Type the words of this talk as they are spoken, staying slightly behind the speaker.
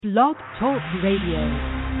Blog Talk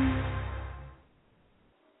Radio.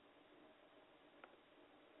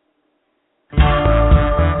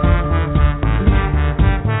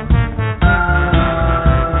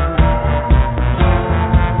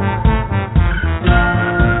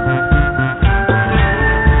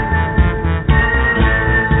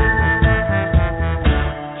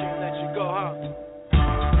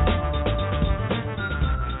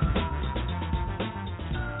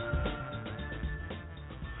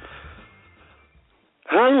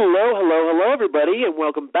 Hello, everybody, and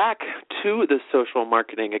welcome back to the Social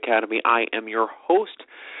Marketing Academy. I am your host,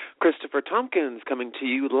 Christopher Tompkins, coming to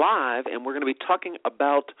you live, and we're going to be talking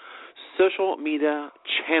about social media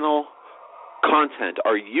channel content.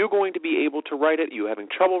 Are you going to be able to write it? Are you having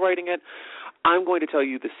trouble writing it? I'm going to tell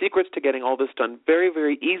you the secrets to getting all this done very,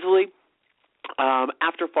 very easily.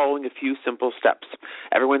 After following a few simple steps.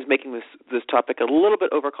 Everyone's making this topic a little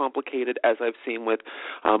bit overcomplicated, as I've seen with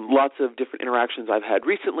lots of different interactions I've had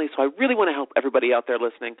recently, so I really want to help everybody out there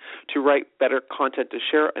listening to write better content to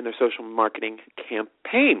share in their social marketing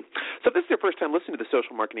campaign. So if this is your first time listening to the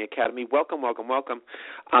Social Marketing Academy, welcome.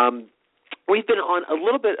 We've been on a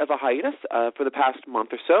little bit of a hiatus for the past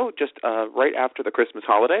month or so, just right after the Christmas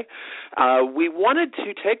holiday. We wanted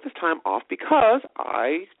to take this time off because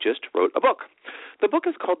I just wrote a book. The book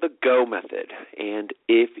is called The Go Method, and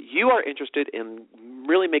if you are interested in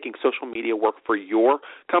really making social media work for your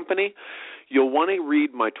company, you'll want to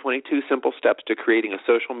read my 22 simple steps to creating a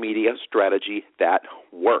social media strategy that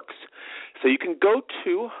works. So you can go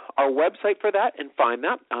to our website for that and find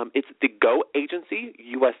that. It's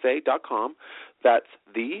thegoagencyusa.com. That's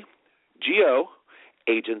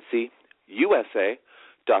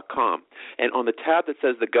thegoagencyusa.com. And on the tab that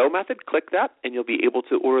says The Go Method, click that, and you'll be able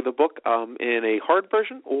to order the book in a hard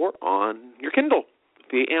version or on your Kindle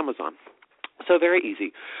via Amazon. So very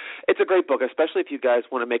easy. It's a great book, especially if you guys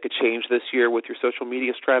want to make a change this year with your social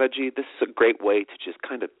media strategy. This is a great way to just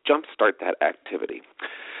kind of jumpstart that activity.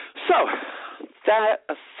 So, that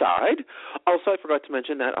aside, also I forgot to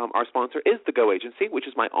mention that our sponsor is The Go Agency, which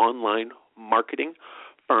is my online marketing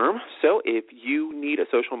firm. So if you need a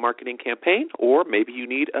social marketing campaign, or maybe you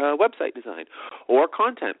need a website design or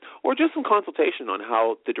content or just some consultation on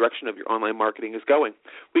how the direction of your online marketing is going,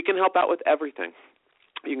 we can help out with everything.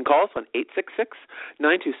 You can call us on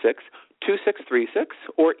 866-926-2636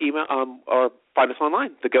 or email or find us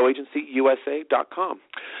online, thegoagencyusa.com.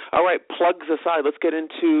 All right, plugs aside, let's get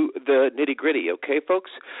into the nitty-gritty, okay,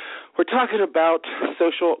 folks? We're talking about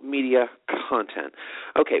social media content.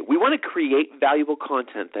 Okay, we want to create valuable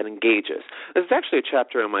content that engages. This is actually a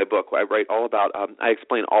chapter in my book where I write all about, I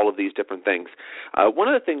explain all of these different things. One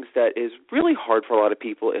of the things that is really hard for a lot of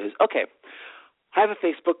people is, okay, I have a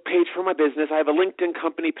Facebook page for my business, I have a LinkedIn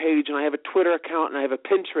company page, and I have a Twitter account, and I have a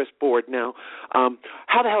Pinterest board now.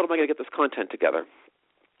 How the hell am I going to get this content together?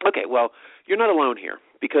 Okay, well, you're not alone here,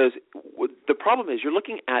 because the problem is you're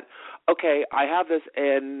looking at, okay, I have this,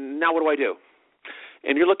 and now what do I do?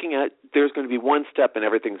 And you're looking at there's going to be one step and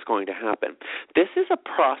everything's going to happen. This is a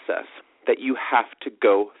process that you have to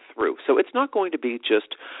go through. So it's not going to be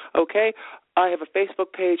just, okay, I have a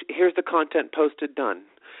Facebook page, here's the content posted, done.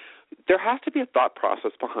 There has to be a thought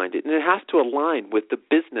process behind it, and it has to align with the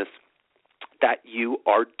business that you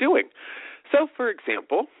are doing. So, for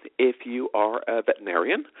example, if you are a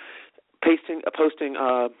veterinarian, posting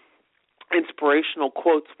inspirational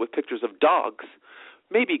quotes with pictures of dogs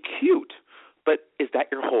may be cute, but is that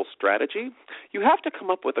your whole strategy? You have to come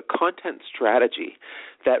up with a content strategy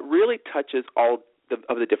that really touches all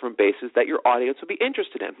of the different bases that your audience will be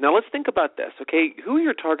interested in. Now, let's think about this, okay? Who are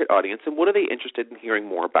your target audience, and what are they interested in hearing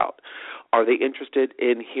more about? Are they interested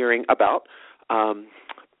in hearing about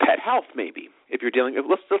pet health, maybe? If you're dealing,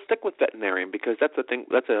 let's stick with veterinarian, because that's a thing.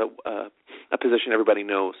 That's a position everybody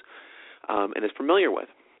knows and is familiar with.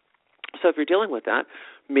 So if you're dealing with that,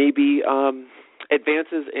 maybe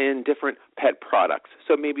advances in different pet products.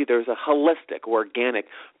 So maybe there's a holistic, organic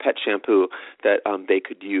pet shampoo that they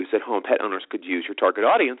could use at home. Pet owners could use, your target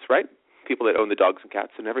audience, right? People that own the dogs and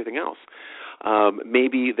cats and everything else.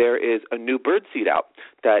 Maybe there is a new bird seed out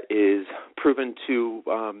that is proven to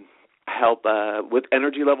help with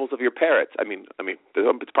energy levels of your parrots. I mean,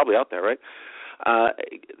 it's probably out there, right?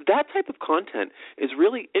 That type of content is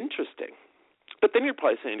really interesting. But then you're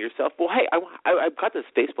probably saying to yourself, well, hey, I've got this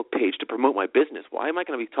Facebook page to promote my business. Why am I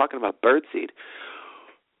going to be talking about birdseed?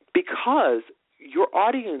 Because your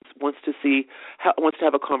audience wants to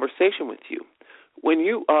have a conversation with you. When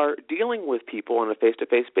you are dealing with people on a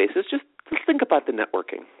face-to-face basis, just think about the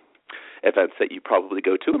networking events that you probably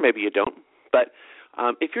go to, or maybe you don't. But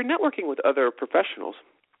if you're networking with other professionals,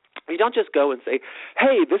 You don't just go and say,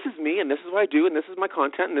 hey, this is me, and this is what I do, and this is my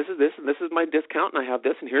content, and this is this, and this is my discount, and I have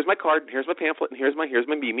this, and here's my card, and here's my pamphlet, and here's my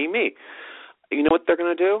me. You know what they're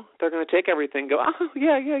going to do? They're going to take everything and go, oh,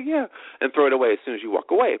 yeah, and throw it away as soon as you walk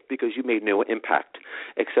away because you made no impact,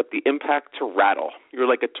 except the impact to rattle. You're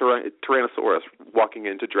like a Tyrannosaurus walking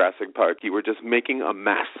into Jurassic Park. You were just making a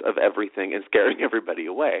mess of everything and scaring everybody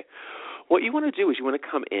away. What you want to do is you want to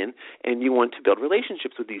come in and you want to build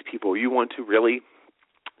relationships with these people. You want to really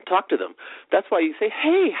talk to them. That's why you say,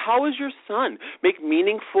 hey, how is your son? Make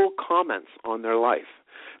meaningful comments on their life.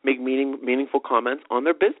 Make meaningful comments on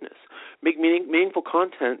their business. Make meaningful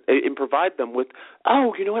content and provide them with,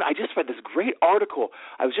 oh, you know what, I just read this great article.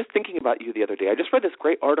 I was just thinking about you the other day. I just read this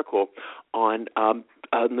great article on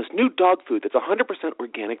this new dog food that's 100%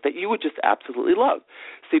 organic that you would just absolutely love.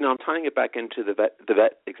 See, now I'm tying it back into the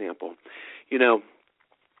vet example. You know,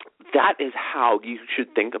 that is how you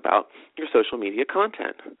should think about your social media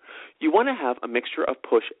content. You want to have a mixture of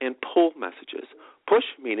push and pull messages. Push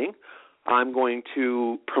meaning I'm going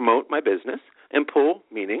to promote my business, and pull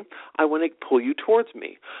meaning I want to pull you towards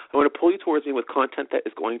me. I want to pull you towards me with content that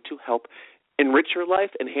is going to help enrich your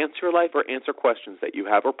life, enhance your life, or answer questions that you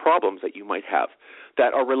have or problems that you might have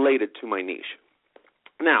that are related to my niche.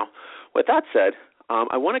 Now, with that said,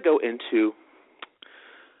 I want to go into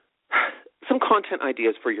some content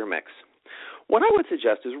ideas for your mix. What I would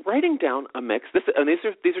suggest is writing down a mix. These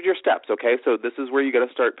are your steps, okay? So this is where you got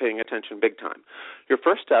to start paying attention big time. Your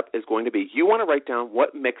first step is going to be you want to write down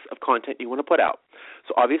what mix of content you want to put out.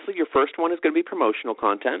 So obviously your first one is going to be promotional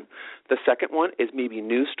content. The second one is maybe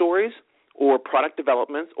news stories or product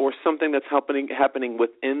developments or something that's happening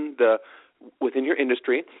within your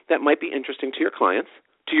industry that might be interesting to your clients.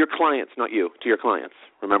 To your clients, not you, to your clients.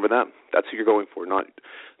 Remember that? That's who you're going for.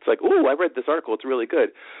 It's like, ooh, I read this article. It's really good.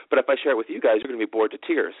 But if I share it with you guys, you're going to be bored to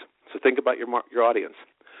tears. So think about your audience.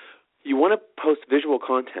 You want to post visual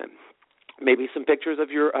content, maybe some pictures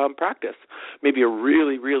of your practice, maybe a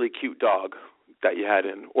really, really cute dog that you had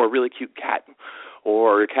in, or a really cute cat,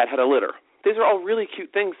 or your cat had a litter. These are all really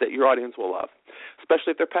cute things that your audience will love,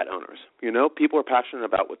 especially if they're pet owners. You know, people are passionate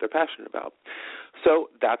about what they're passionate about. So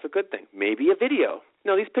that's a good thing. Maybe a video.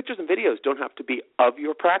 Now, these pictures and videos don't have to be of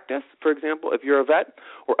your practice, for example, if you're a vet,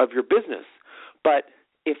 or of your business. But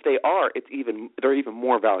if they are, they're even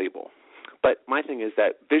more valuable. But my thing is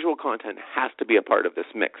that visual content has to be a part of this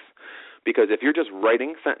mix. Because if you're just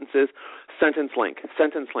writing sentences, sentence link,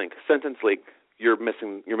 you're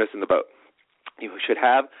missing the boat. You should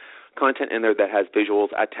have content in there that has visuals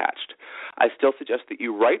attached. I still suggest that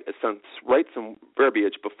you write some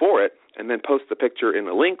verbiage before it and then post the picture in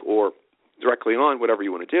a link or directly on, whatever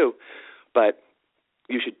you want to do, but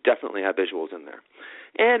you should definitely have visuals in there.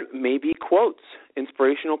 And maybe quotes,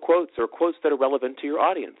 inspirational quotes, or quotes that are relevant to your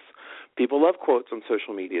audience. People love quotes on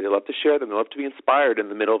social media. They love to share them. They love to be inspired in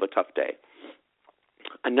the middle of a tough day.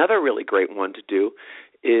 Another really great one to do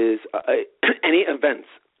is any events.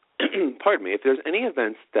 Pardon me. If there's any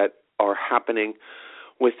events that are happening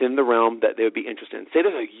within the realm that they would be interested in. Say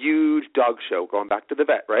there's a huge dog show, going back to the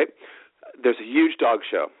vet, right? There's a huge dog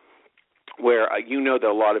show where you know that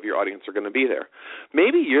a lot of your audience are going to be there.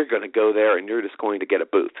 Maybe you're going to go there and you're just going to get a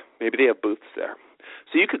booth. Maybe they have booths there.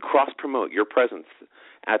 So you could cross-promote your presence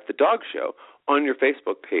at the dog show on your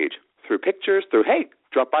Facebook page through pictures, through, hey,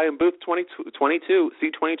 drop by in booth 22,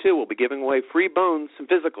 C22. We'll be giving away free bones, some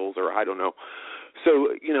physicals, or I don't know. So,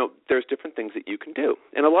 you know, there's different things that you can do.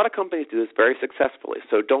 And a lot of companies do this very successfully,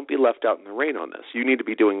 so don't be left out in the rain on this. You need to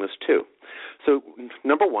be doing this too. So,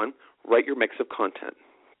 number one, write your mix of content.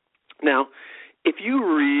 Now, if you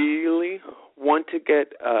really want to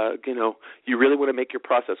get, you really want to make your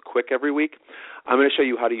process quick every week, I'm going to show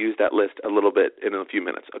you how to use that list a little bit in a few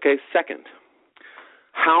minutes. Okay, second,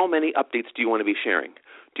 how many updates do you want to be sharing?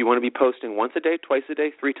 Do you want to be posting once a day, twice a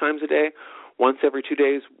day, 3 times a day, once every 2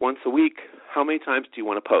 days, once a week? How many times do you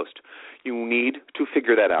want to post? You need to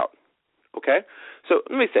figure that out, okay? So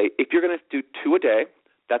let me say, if you're going to do 2 a day,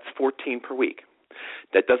 that's 14 per week.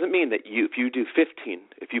 That doesn't mean that if you do 15,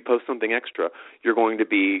 if you post something extra, you're going to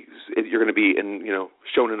be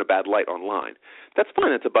shown in a bad light online. That's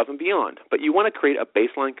fine. It's above and beyond. But you want to create a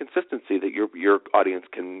baseline consistency that your audience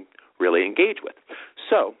can really engage with.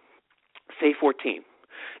 So, say 14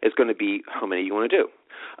 is going to be how many you want to do.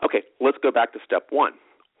 Okay, let's go back to step 1.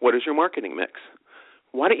 What is your marketing mix?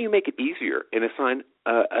 Why don't you make it easier and assign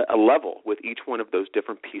a level with each one of those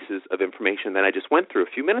different pieces of information that I just went through a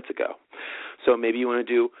few minutes ago? So maybe you want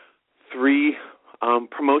to do 3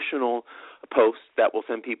 promotional posts that will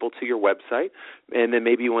send people to your website, and then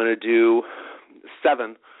maybe you want to do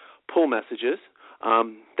 7 pull messages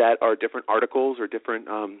that are different articles or different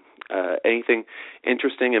anything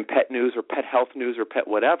interesting in pet news or pet health news or pet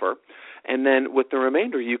whatever. And then with the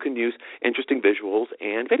remainder, you can use interesting visuals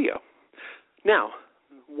and video. Now,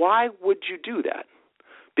 why would you do that?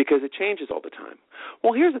 Because it changes all the time.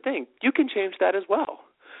 Well, here's the thing. You can change that as well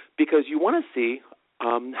because you want to see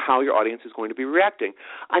how your audience is going to be reacting.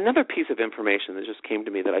 Another piece of information that just came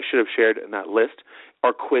to me that I should have shared in that list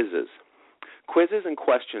are quizzes. Quizzes and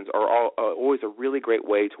questions are always a really great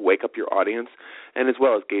way to wake up your audience and as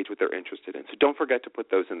well as gauge what they're interested in. So don't forget to put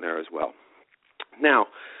those in there as well. Now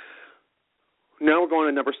we're going to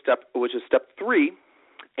another step, which is step 3,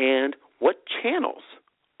 and what channels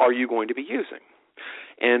are you going to be using?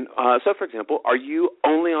 And so, for example, are you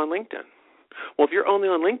only on LinkedIn? Well, if you're only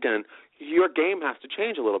on LinkedIn, your game has to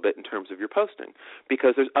change a little bit in terms of your posting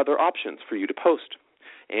because there's other options for you to post.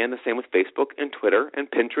 And the same with Facebook and Twitter and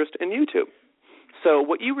Pinterest and YouTube. So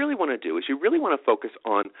what you really want to do is you really want to focus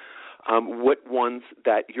on what ones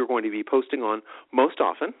that you're going to be posting on most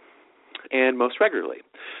often and most regularly,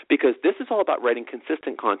 because this is all about writing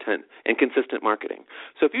consistent content and consistent marketing.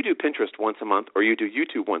 So if you do Pinterest once a month or you do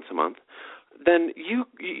YouTube once a month, then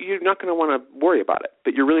you're not going to want to worry about it.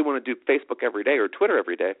 But you really want to do Facebook every day or Twitter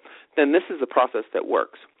every day, then this is the process that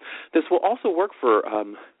works. This will also work for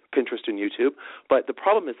Pinterest and YouTube, but the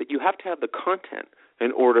problem is that you have to have the content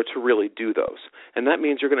in order to really do those. And that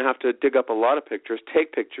means you're going to have to dig up a lot of pictures,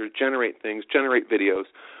 take pictures, generate things, generate videos,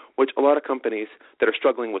 which a lot of companies that are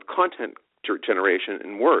struggling with content generation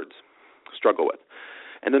in words struggle with.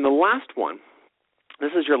 And then the last one,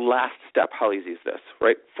 this is your last step. How easy is this,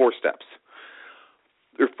 right? 4 steps.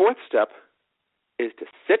 Your 4th step is to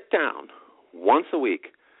sit down once a week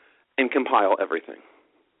and compile everything.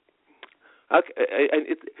 Okay, and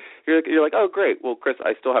you're like, oh, great. Well, Chris,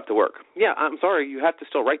 I still have to work. Yeah, I'm sorry. You have to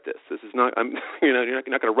still write this. This is not. You're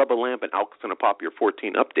not going to rub a lamp and Al's going to pop your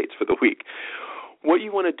 14 updates for the week. What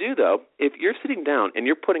you want to do, though, if you're sitting down and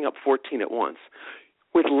you're putting up 14 at once,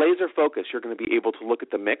 with laser focus, you're going to be able to look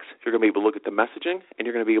at the mix, you're going to be able to look at the messaging, and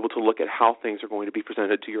you're going to be able to look at how things are going to be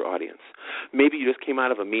presented to your audience. Maybe you just came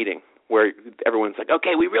out of a meeting where everyone's like,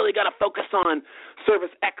 okay, we really got to focus on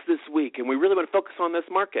service X this week, and we really want to focus on this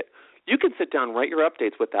market. You can sit down, write your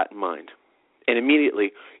updates with that in mind, and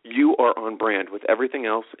immediately you are on brand with everything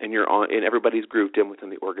else, and you're on, and everybody's grooved in within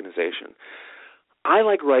the organization. I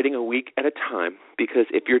like writing a week at a time because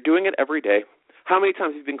if you're doing it every day, how many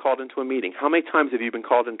times have you been called into a meeting? How many times have you been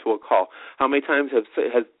called into a call? How many times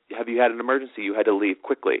have you had an emergency you had to leave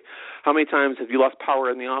quickly? How many times have you lost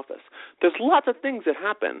power in the office? There's lots of things that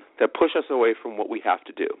happen that push us away from what we have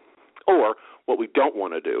to do or what we don't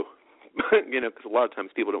want to do, because a lot of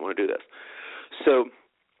times people don't want to do this. So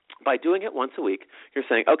by doing it once a week, you're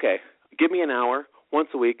saying, okay, give me an hour once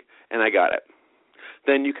a week, and I got it.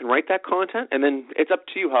 Then you can write that content, and then it's up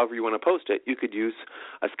to you however you want to post it. You could use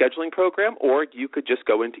a scheduling program, or you could just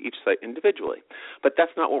go into each site individually. But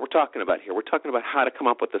that's not what we're talking about here. We're talking about how to come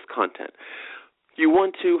up with this content. You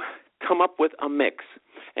want to come up with a mix,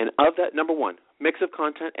 and of that, number 1, mix of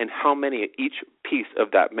content and how many each piece of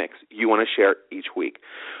that mix you want to share each week.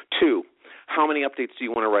 2, how many updates do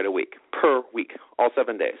you want to write a week, per week, all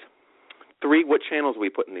 7 days. 3, what channels are we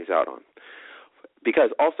putting these out on?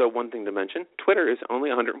 Because also, one thing to mention, Twitter is only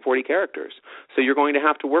 140 characters. So you're going to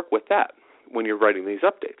have to work with that when you're writing these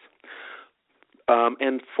updates.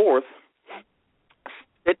 And 4th,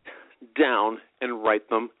 sit down and write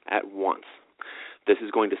them at once. This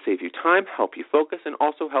is going to save you time, help you focus, and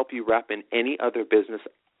also help you wrap in any other business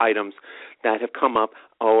items that have come up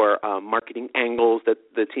or marketing angles that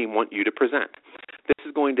the team want you to present. This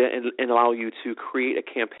is going to allow you to create a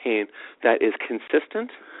campaign that is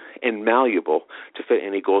consistent and malleable to fit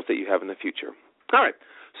any goals that you have in the future. All right,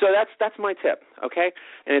 so that's my tip, okay?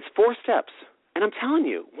 And it's 4 steps. And I'm telling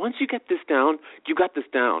you, once you get this down, you got this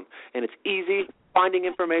down. And it's easy. Finding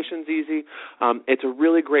information's easy. It's a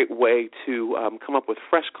really great way to come up with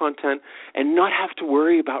fresh content and not have to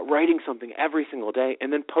worry about writing something every single day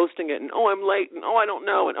and then posting it and, oh, I'm late, and oh, I don't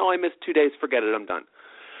know, and oh, I missed 2 days, forget it, I'm done.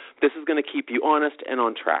 This is going to keep you honest and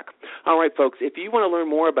on track. All right, folks, if you want to learn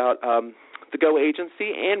more about the Go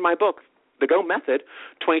Agency and my book, The Go Method,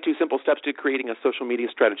 22 Simple Steps to Creating a Social Media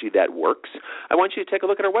Strategy That Works, I want you to take a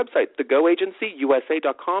look at our website,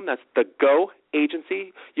 thegoagencyusa.com. That's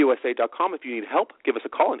thegoagencyusa.com. If you need help, give us a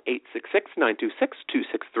call on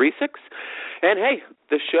 866-926-2636. And, hey,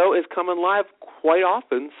 the show is coming live quite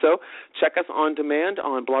often, so check us on demand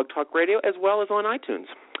on Blog Talk Radio as well as on iTunes.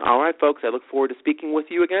 All right, folks, I look forward to speaking with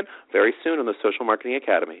you again very soon on the Social Marketing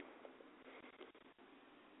Academy.